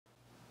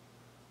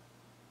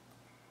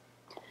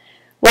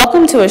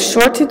Welcome to a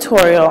short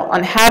tutorial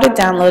on how to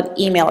download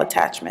email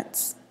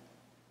attachments.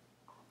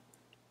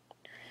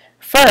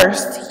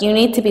 First, you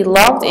need to be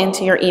logged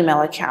into your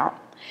email account.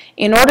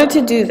 In order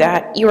to do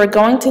that, you are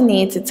going to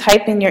need to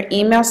type in your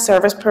email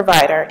service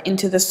provider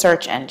into the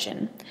search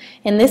engine.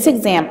 In this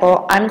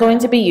example, I'm going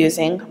to be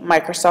using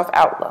Microsoft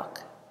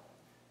Outlook.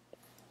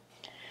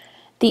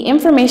 The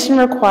information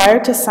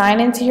required to sign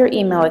into your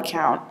email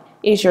account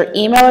is your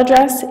email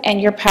address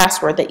and your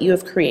password that you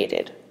have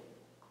created.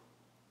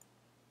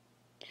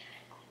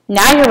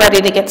 Now you're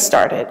ready to get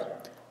started.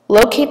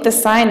 Locate the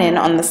sign-in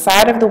on the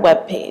side of the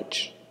web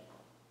page.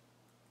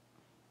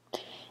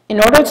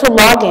 In order to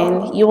log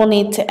in, you will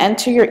need to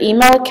enter your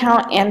email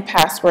account and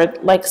password,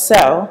 like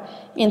so,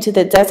 into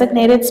the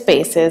designated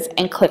spaces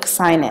and click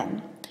Sign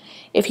In.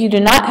 If you do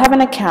not have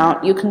an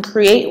account, you can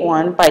create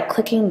one by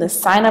clicking the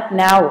Sign Up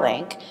Now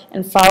link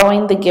and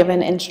following the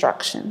given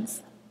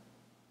instructions.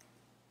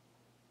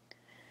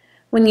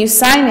 When you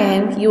sign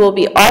in, you will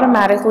be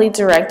automatically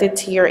directed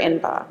to your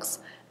inbox.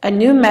 A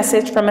new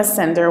message from a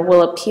sender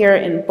will appear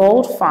in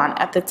bold font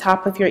at the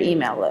top of your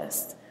email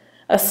list.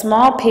 A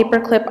small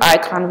paperclip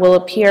icon will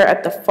appear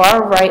at the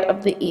far right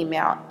of the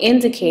email,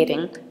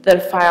 indicating that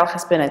a file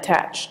has been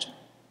attached.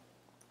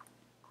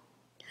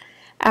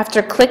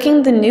 After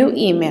clicking the new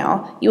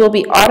email, you will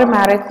be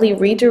automatically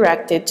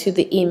redirected to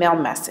the email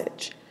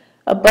message.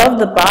 Above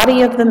the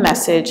body of the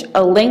message,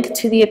 a link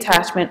to the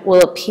attachment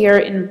will appear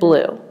in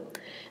blue.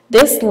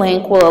 This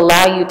link will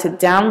allow you to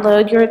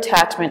download your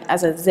attachment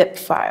as a zip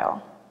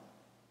file.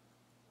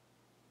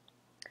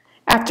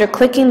 After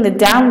clicking the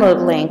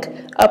download link,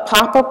 a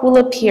pop-up will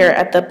appear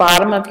at the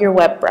bottom of your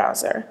web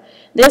browser.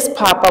 This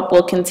pop-up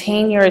will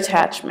contain your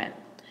attachment.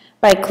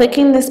 By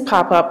clicking this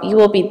pop-up, you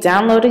will be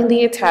downloading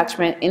the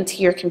attachment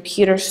into your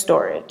computer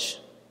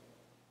storage.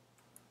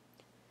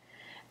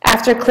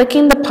 After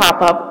clicking the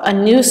pop-up, a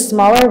new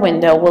smaller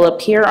window will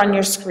appear on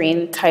your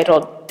screen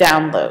titled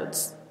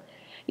Downloads.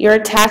 Your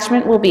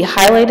attachment will be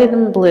highlighted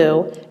in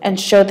blue and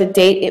show the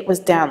date it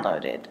was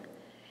downloaded.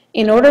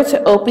 In order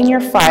to open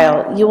your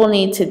file, you will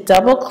need to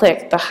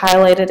double-click the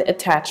highlighted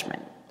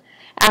attachment.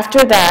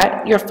 After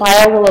that, your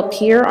file will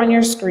appear on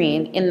your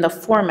screen in the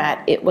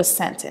format it was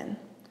sent in.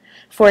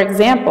 For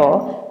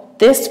example,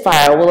 this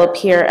file will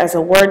appear as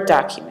a Word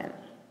document.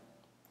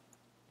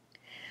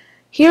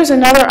 Here's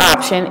another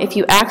option if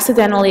you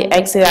accidentally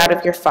exit out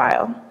of your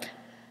file.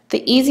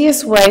 The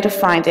easiest way to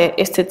find it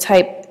is to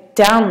type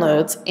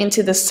Downloads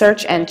into the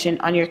search engine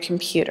on your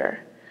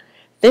computer.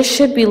 This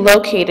should be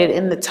located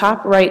in the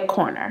top right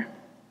corner.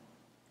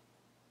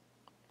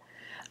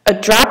 A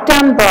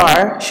drop-down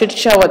bar should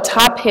show a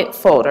top hit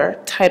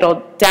folder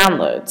titled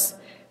Downloads.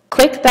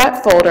 Click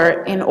that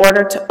folder in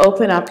order to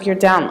open up your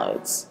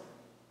downloads.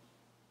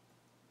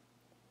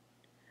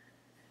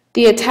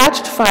 The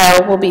attached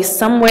file will be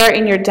somewhere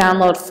in your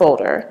download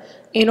folder.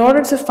 In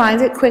order to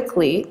find it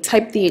quickly,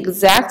 type the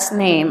exact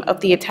name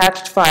of the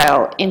attached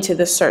file into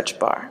the search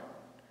bar.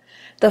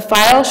 The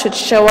file should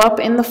show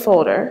up in the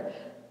folder.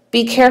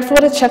 Be careful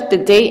to check the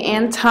date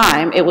and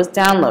time it was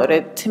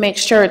downloaded to make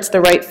sure it's the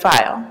right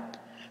file.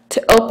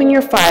 To open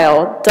your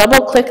file,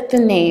 double-click the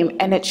name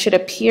and it should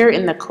appear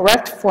in the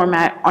correct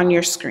format on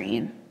your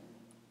screen.